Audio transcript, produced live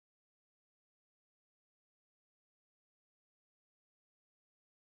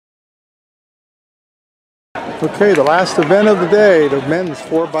Okay, the last event of the day, the men's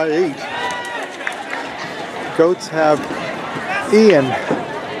 4x8. Goats have Ian,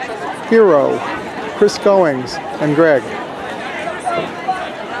 Hiro, Chris Goings, and Greg.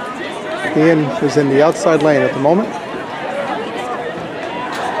 Ian is in the outside lane at the moment.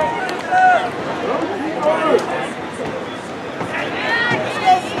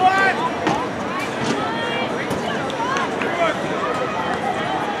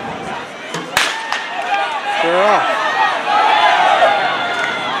 They're off.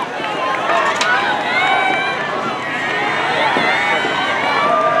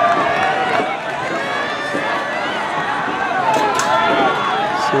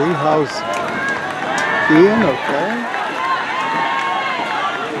 See, how's Ian? Okay.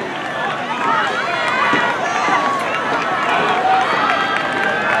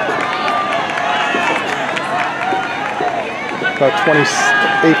 About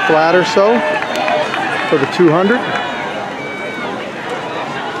 28 flat or so for the 200.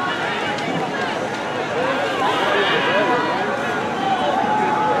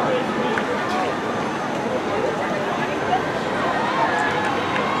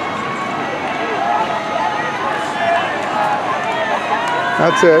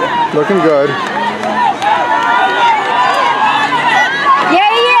 That's it. Looking good.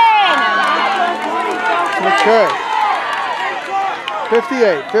 Okay.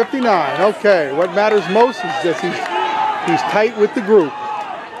 58, 59. Okay. What matters most is that he's tight with the group.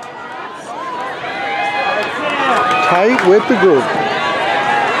 Tight with the group.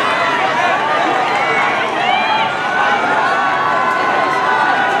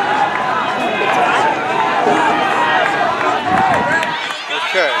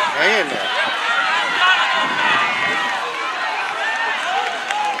 Okay, hang in there.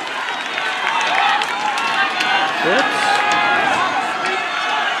 Oops.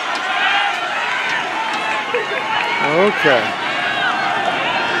 Okay.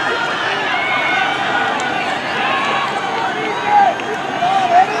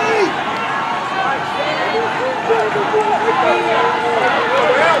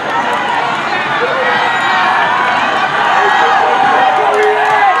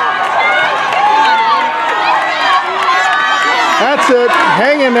 That's it.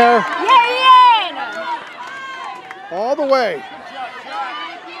 Hang in there. Yeah, Ian! All the way.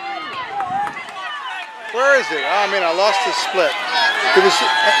 Where is he? Oh, I mean, I lost his split. It was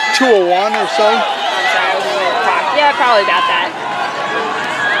 201 or so. I'm sorry, I was a little talk. Yeah, probably about that.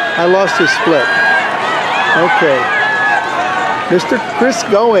 I lost his split. Okay. Mr. Chris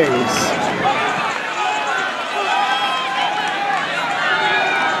Goings.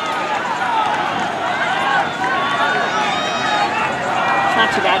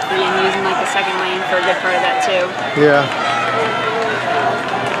 Not too bad for Ian using like the second lane for a good part of that too. Yeah.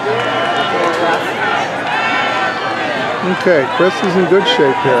 Okay, Chris is in good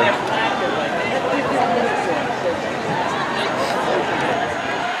shape here.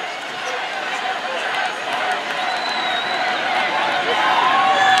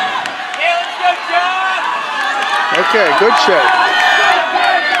 Okay, good shape.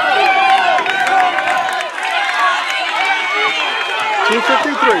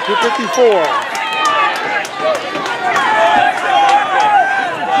 .253, 254.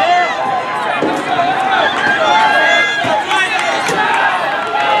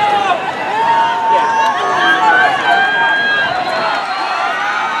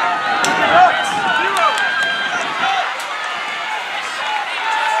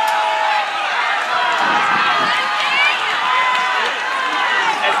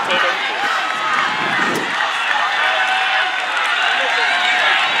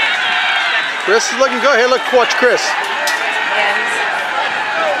 Chris is looking good. Here, look, watch Chris. Yeah, he's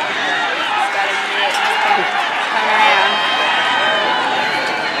got his mitt. He's coming around.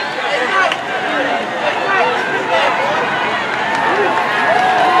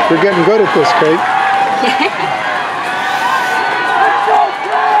 We're getting good at this, Kate.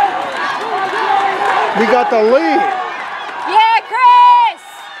 We got the lead. Yeah, Chris!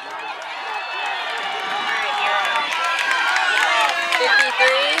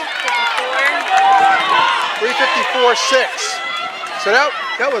 354.6. So that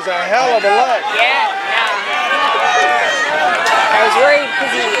was a hell of a leg. Yeah, no. I was worried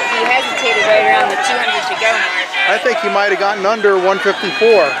because he hesitated right around the 200 to go mark. I think he might have gotten under 154.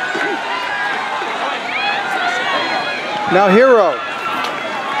 Now Hiro. Right.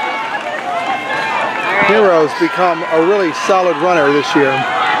 Hiro's become a really solid runner this year.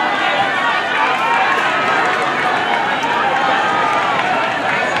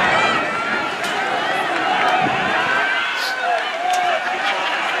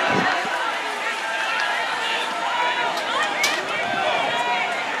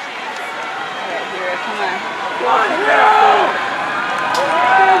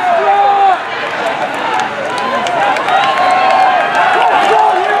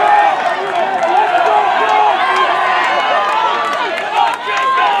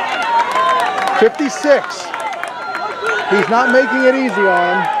 56. He's not making it easy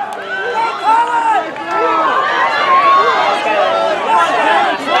on him.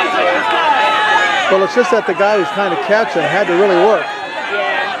 Well, it's just that the guy who's kind of catching had to really work.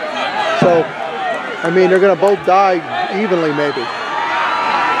 Yeah. So, I mean, they're going to both die evenly, maybe.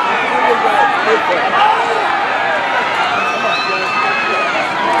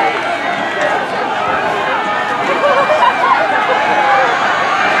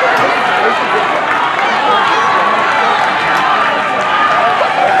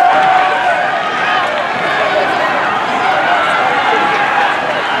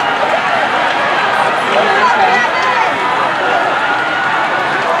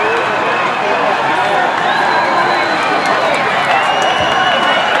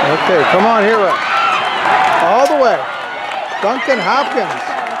 Okay, come on, Hiro. All the way. Duncan Hopkins.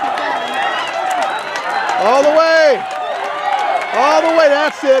 All the way. All the way,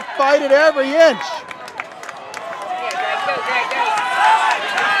 that's it. Fight it every inch.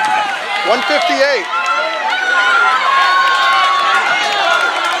 158.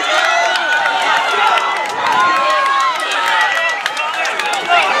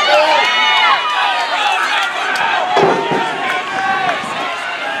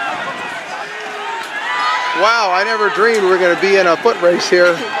 Wow, I never dreamed we were going to be in a foot race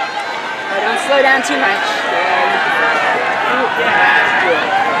here. Oh, don't slow down too much.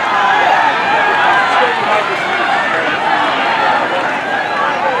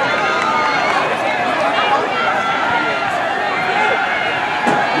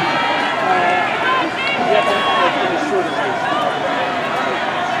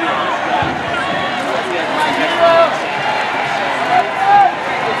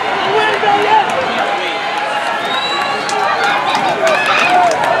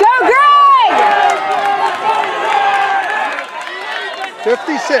 Go, Greg!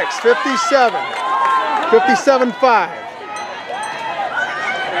 56, 57, 57.5.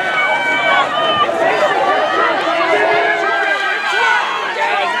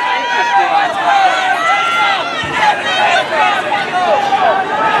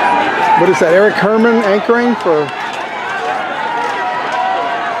 What is that, Eric Hermann anchoring for?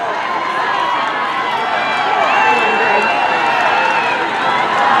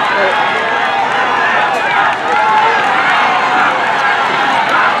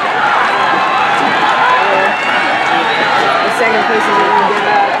 Second place is going to give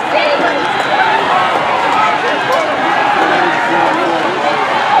up.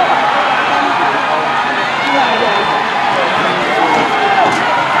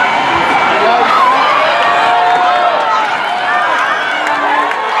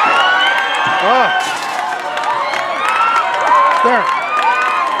 Oh. There.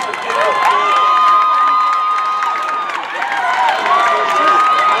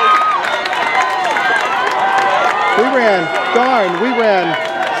 We ran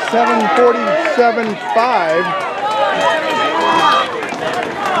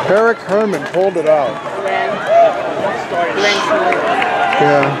 7:47.5. Eric Hermann pulled it out.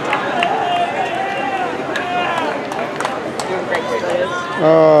 Yeah.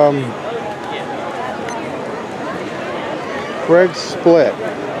 Greg split.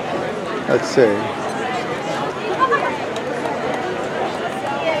 Let's see.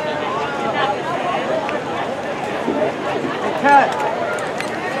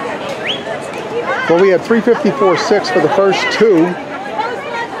 Well, we had 3:54.6 for the first two,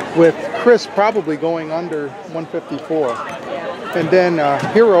 with Chris probably going under 154. And then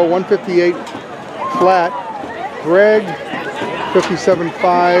Hiro 158 flat, Greg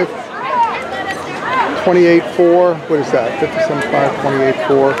 57.5, 28.4, what is that? 57.5,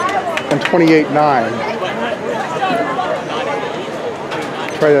 28.4, and 28.9.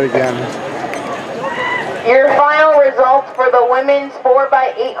 Try that again. Your final results for the women's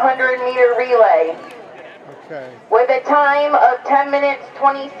 4x800 meter relay. Okay. With a time of 10 minutes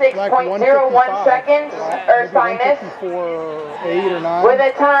 26.01 seconds, Ursinus. 154.8 or 9. With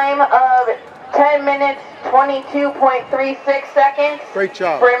a time of 10 minutes 22.36 seconds, Great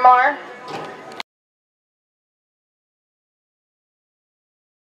job. Bryn Mawr.